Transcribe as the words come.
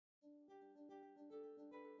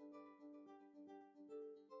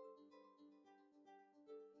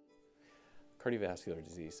Cardiovascular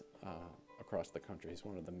disease across the country is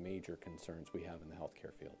one of the major concerns we have in the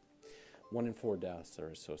healthcare field. 1 in 4 deaths are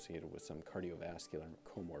associated with some cardiovascular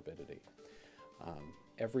comorbidity.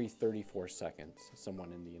 Every 34 seconds,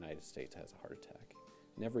 someone in the United States has a heart attack.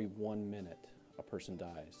 And every 1 minute, a person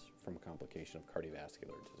dies from a complication of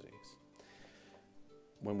cardiovascular disease.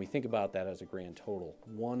 When we think about that as a grand total,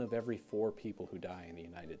 1 of every 4 people who die in the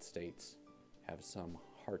United States have some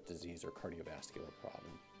heart disease or cardiovascular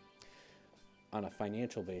problem. On a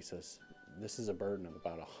financial basis, this is a burden of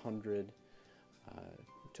about $100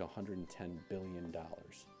 to $110 billion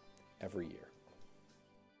every year.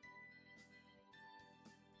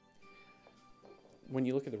 When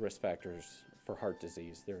you look at the risk factors for heart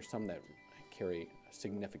disease, there are some that carry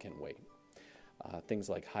significant weight. Things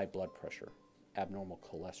like high blood pressure, abnormal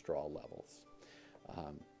cholesterol levels,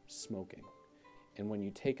 smoking. And when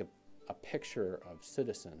you take a picture of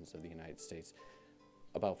citizens of the United States,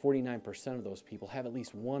 about 49% of those people have at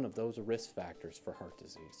least one of those risk factors for heart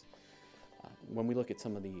disease. When we look at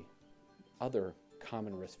some of the other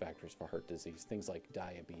common risk factors for heart disease, things like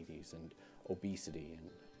diabetes and obesity and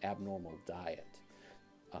abnormal diet,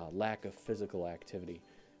 lack of physical activity,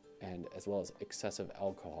 and as well as excessive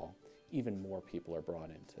alcohol, even more people are brought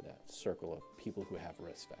into that circle of people who have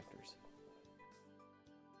risk factors.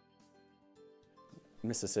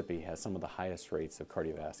 Mississippi has some of the highest rates of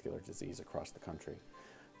cardiovascular disease across the country.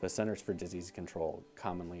 The Centers for Disease Control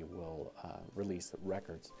commonly will release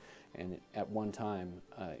records, and at one time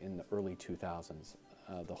in the early 2000s,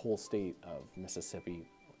 the whole state of Mississippi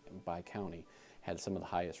by county had some of the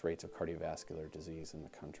highest rates of cardiovascular disease in the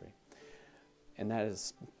country. And that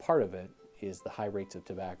is, part of it is the high rates of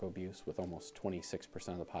tobacco abuse, with almost 26%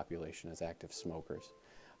 of the population as active smokers.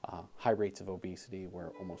 High rates of obesity, where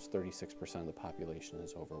almost 36% of the population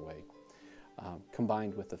is overweight,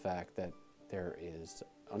 combined with the fact that there is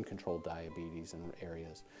uncontrolled diabetes in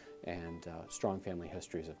areas and strong family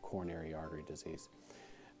histories of coronary artery disease.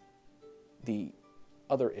 The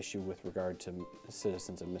other issue with regard to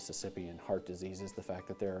citizens of Mississippi and heart disease is the fact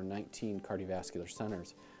that there are 19 cardiovascular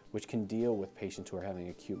centers which can deal with patients who are having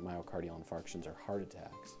acute myocardial infarctions or heart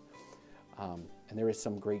attacks. And there is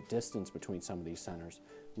some great distance between some of these centers,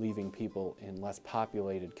 leaving people in less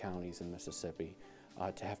populated counties in Mississippi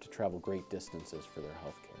to have to travel great distances for their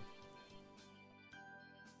health care.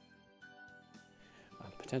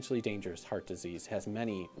 Potentially dangerous heart disease has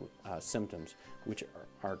many symptoms which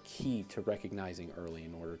are key to recognizing early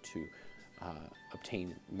in order to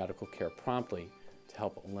obtain medical care promptly to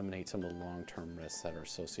help eliminate some of the long-term risks that are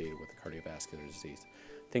associated with cardiovascular disease.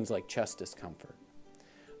 Things like chest discomfort,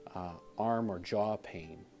 arm or jaw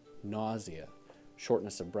pain, nausea,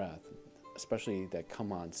 shortness of breath, especially that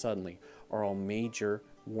come on suddenly, are all major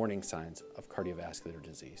warning signs of cardiovascular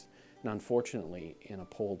disease. And unfortunately, in a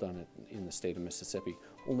poll done in the state of Mississippi,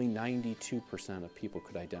 only 92% of people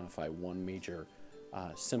could identify one major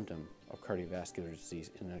symptom of cardiovascular disease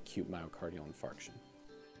in an acute myocardial infarction.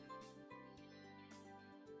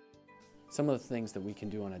 Some of the things that we can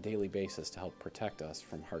do on a daily basis to help protect us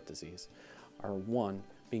from heart disease are, 1,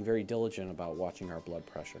 being very diligent about watching our blood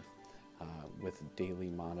pressure with daily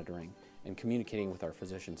monitoring and communicating with our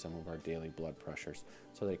physician some of our daily blood pressures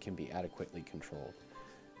so that it can be adequately controlled.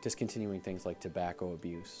 Discontinuing things like tobacco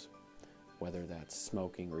abuse, whether that's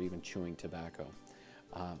smoking or even chewing tobacco,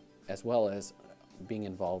 as well as being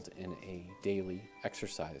involved in a daily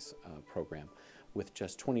exercise program with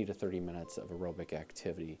just 20 to 30 minutes of aerobic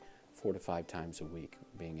activity 4 to 5 times a week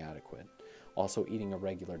being adequate. Also eating a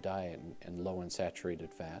regular diet and low in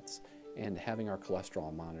saturated fats, and having our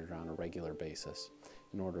cholesterol monitored on a regular basis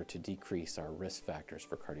in order to decrease our risk factors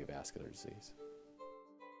for cardiovascular disease.